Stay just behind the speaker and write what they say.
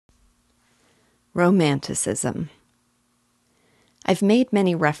Romanticism. I've made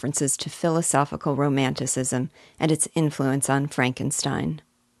many references to philosophical romanticism and its influence on Frankenstein.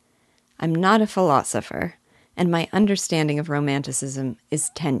 I'm not a philosopher, and my understanding of romanticism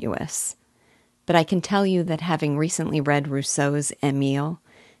is tenuous. But I can tell you that having recently read Rousseau's Émile,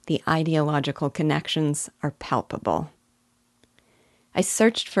 the ideological connections are palpable. I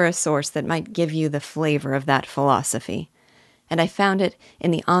searched for a source that might give you the flavor of that philosophy, and I found it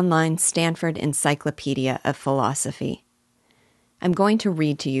in the online Stanford Encyclopedia of Philosophy. I'm going to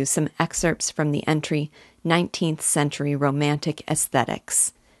read to you some excerpts from the entry 19th Century Romantic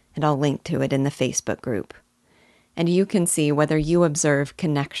Aesthetics, and I'll link to it in the Facebook group. And you can see whether you observe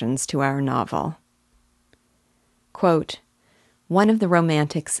connections to our novel. Quote, "One of the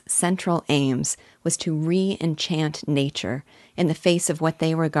Romantics' central aims was to re-enchant nature in the face of what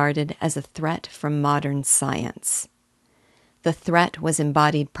they regarded as a threat from modern science. The threat was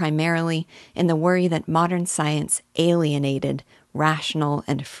embodied primarily in the worry that modern science alienated rational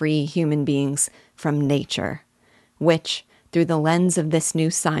and free human beings from nature, which, through the lens of this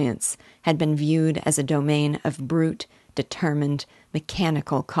new science, had been viewed as a domain of brute, determined,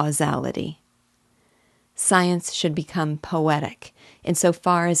 mechanical causality. Science should become poetic,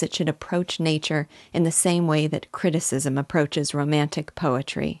 insofar as it should approach nature in the same way that criticism approaches romantic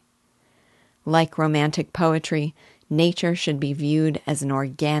poetry. Like romantic poetry, nature should be viewed as an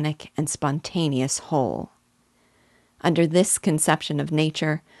organic and spontaneous whole. Under this conception of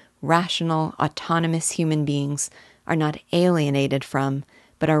nature, rational, autonomous human beings are not alienated from,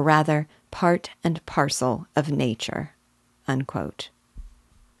 but are rather part and parcel of nature." Unquote.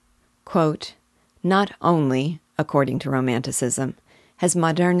 Quote, "Not only, according to Romanticism, has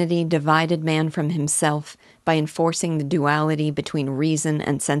modernity divided man from himself by enforcing the duality between reason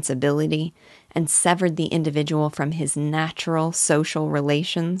and sensibility and severed the individual from his natural social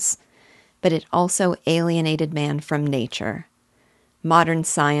relations, but it also alienated man from nature. Modern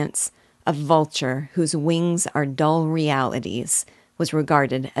science, a vulture whose wings are dull realities, was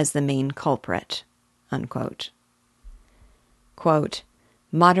regarded as the main culprit." Unquote. Quote,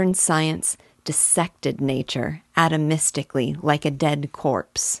 "Modern science dissected nature atomistically like a dead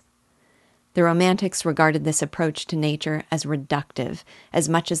corpse. The Romantics regarded this approach to nature as reductive, as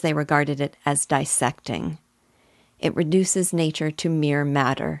much as they regarded it as dissecting. It reduces nature to mere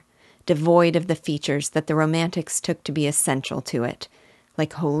matter, devoid of the features that the Romantics took to be essential to it,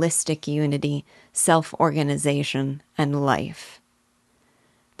 like holistic unity, self-organization, and life.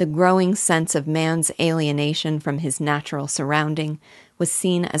 The growing sense of man's alienation from his natural surrounding was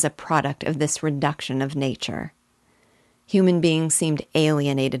seen as a product of this reduction of nature. Human beings seemed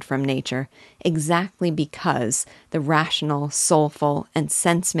alienated from nature exactly because the rational, soulful, and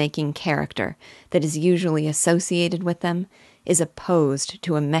sense-making character that is usually associated with them is opposed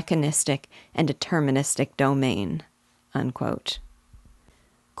to a mechanistic and deterministic domain." Unquote.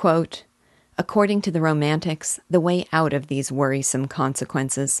 Quote, "According to the Romantics, the way out of these worrisome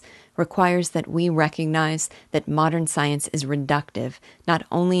consequences requires that we recognize that modern science is reductive not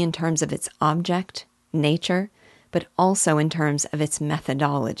only in terms of its object, nature, but also in terms of its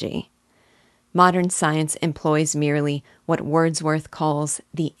methodology. Modern science employs merely what Wordsworth calls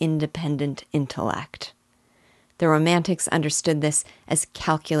the independent intellect. The Romantics understood this as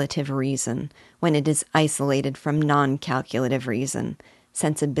calculative reason when it is isolated from non-calculative reason,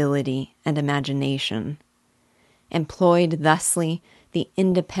 sensibility, and imagination. Employed thusly, the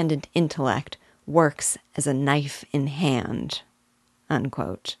independent intellect works as a knife in hand."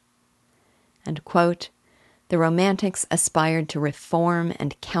 Unquote. And quote, "The Romantics aspired to reform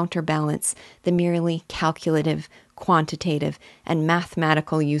and counterbalance the merely calculative, quantitative, and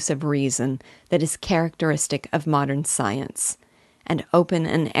mathematical use of reason that is characteristic of modern science, and open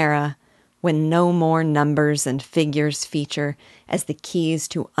an era when no more numbers and figures feature as the keys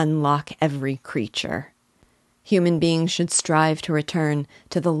to unlock every creature. Human beings should strive to return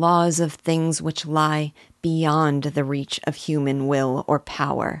to the laws of things which lie beyond the reach of human will or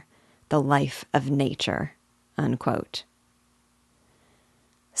power, the life of nature." Unquote.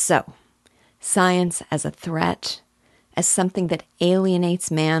 So, science as a threat, as something that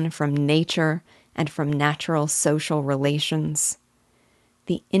alienates man from nature and from natural social relations.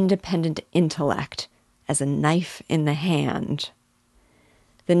 The independent intellect as a knife in the hand.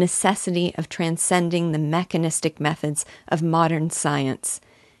 The necessity of transcending the mechanistic methods of modern science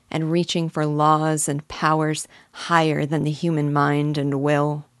and reaching for laws and powers higher than the human mind and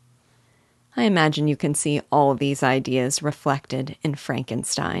will. I imagine you can see all these ideas reflected in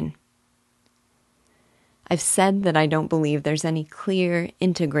Frankenstein. I've said that I don't believe there's any clear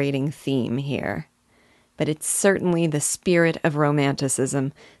integrating theme here, but it's certainly the spirit of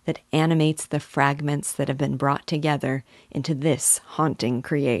Romanticism that animates the fragments that have been brought together into this haunting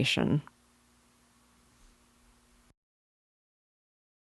creation.